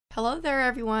Hello there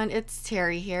everyone, it's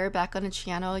Terry here, back on the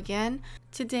channel again.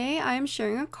 Today I am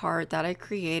sharing a card that I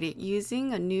created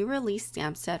using a new release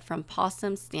stamp set from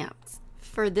Possum Stamps.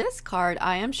 For this card,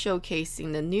 I am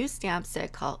showcasing the new stamp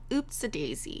set called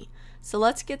Oops-a-Daisy. So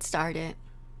let's get started.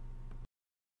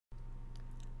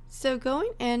 So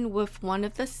going in with one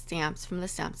of the stamps from the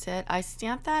stamp set, I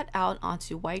stamped that out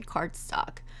onto white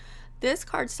cardstock. This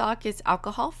cardstock is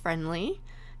alcohol friendly,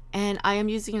 and I am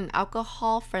using an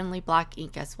alcohol-friendly black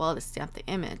ink as well to stamp the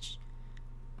image.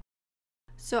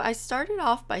 So I started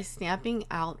off by stamping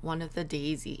out one of the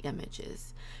daisy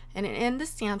images. And in the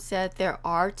stamp set, there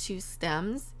are two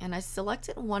stems, and I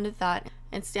selected one of that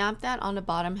and stamped that on the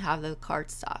bottom half of the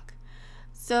cardstock.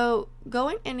 So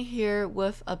going in here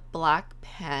with a black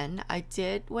pen, I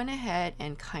went ahead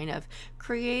and kind of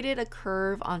created a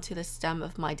curve onto the stem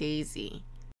of my daisy.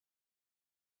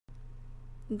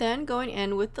 Then going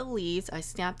in with the leaves, I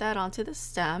stamped that onto the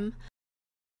stem,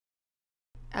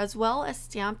 as well as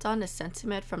stamped on the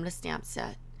sentiment from the stamp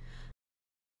set.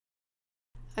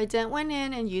 I then went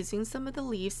in and using some of the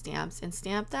leaf stamps and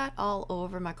stamped that all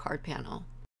over my card panel.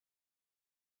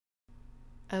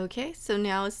 Okay, so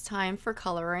now it's time for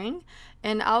coloring,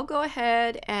 and I'll go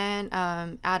ahead and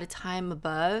add a time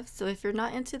above. So if you're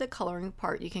not into the coloring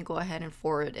part, you can go ahead and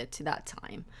forward it to that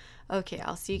time. Okay,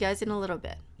 I'll see you guys in a little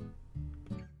bit.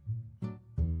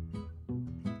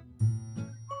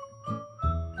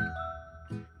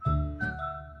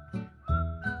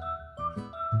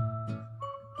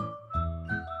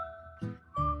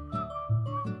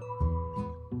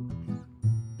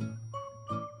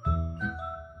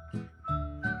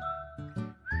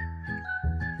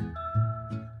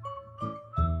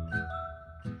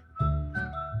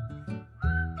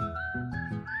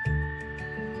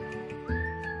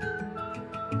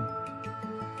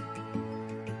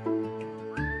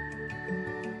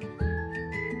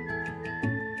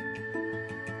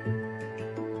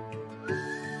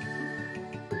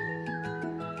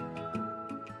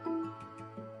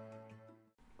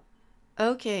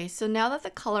 Okay, so now that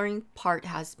the coloring part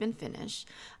has been finished,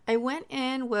 I went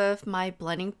in with my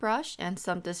blending brush and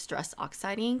some Distress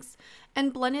Oxide inks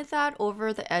and blended that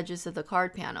over the edges of the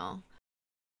card panel.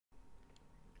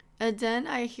 And then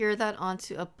I adhered that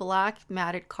onto a black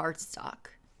matted cardstock.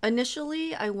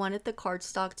 Initially, I wanted the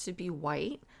cardstock to be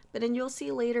white, but then you'll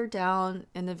see later down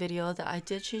in the video that I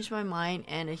did change my mind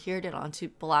and adhered it onto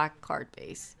black card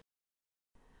base.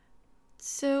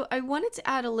 So I wanted to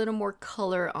add a little more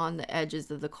color on the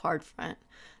edges of the card front.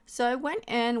 So I went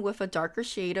in with a darker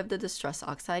shade of the Distress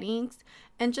Oxide inks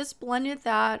and just blended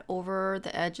that over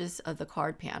the edges of the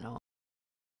card panel.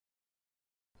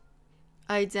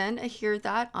 I then adhered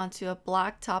that onto a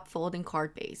black top folding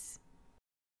card base.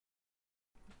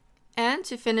 And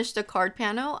to finish the card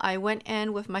panel, I went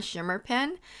in with my shimmer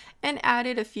pen and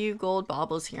added a few gold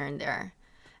baubles here and there.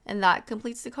 And that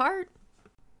completes the card.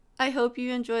 I hope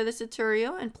you enjoy this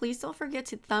tutorial, and please don't forget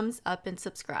to thumbs up and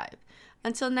subscribe.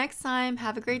 Until next time,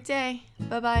 have a great day.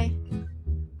 Bye bye.